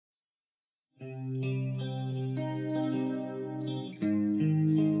I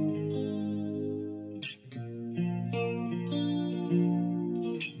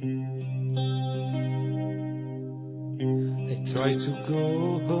tried to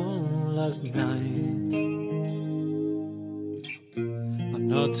go home last night, but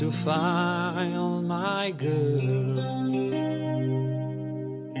not to find my girl.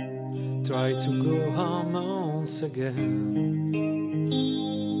 Tried to go home once again,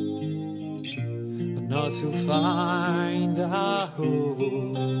 but not to find a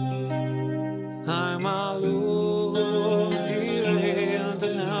home. I'm alone here in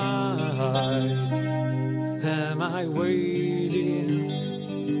the night. Am I waiting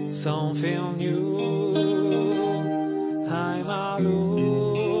something new? I'm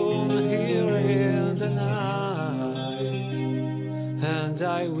alone here in the night, and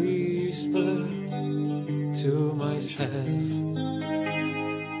I whisper to myself,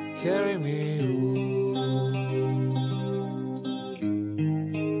 carry me home,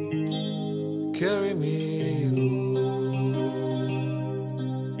 carry me home.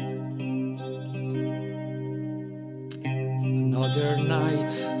 Another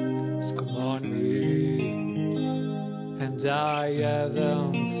night has come on me, and I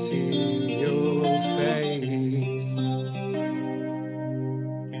haven't seen your face.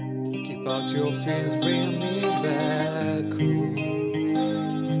 Keep out your fins, bring me back home.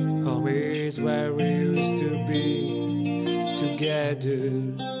 Home is where we used to be together.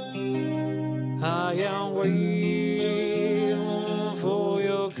 I am waiting for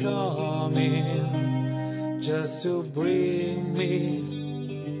your coming, just to bring me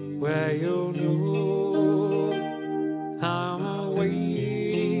where you know. I'm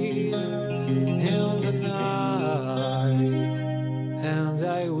waiting in the night, and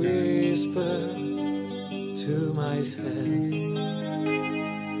I whisper to myself,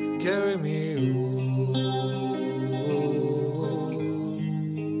 carry me home,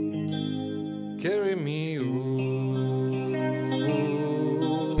 carry me home.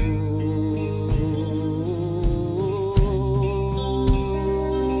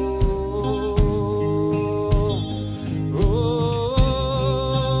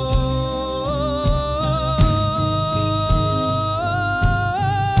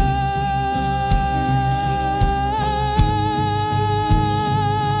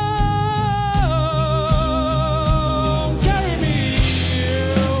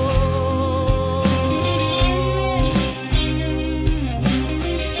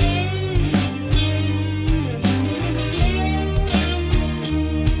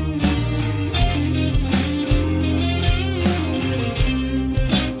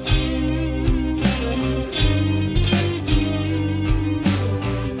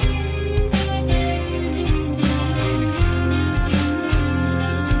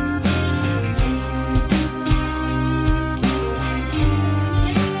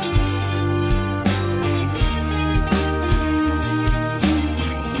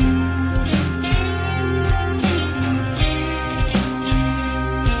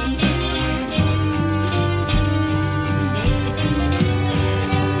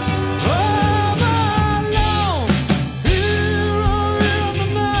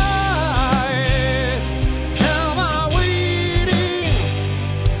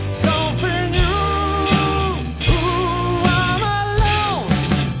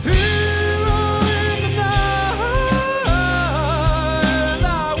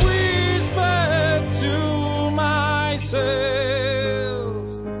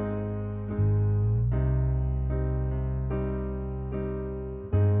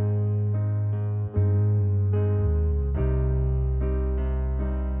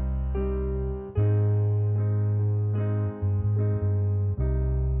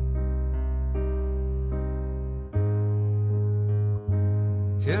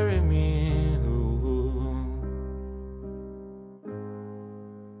 Carry me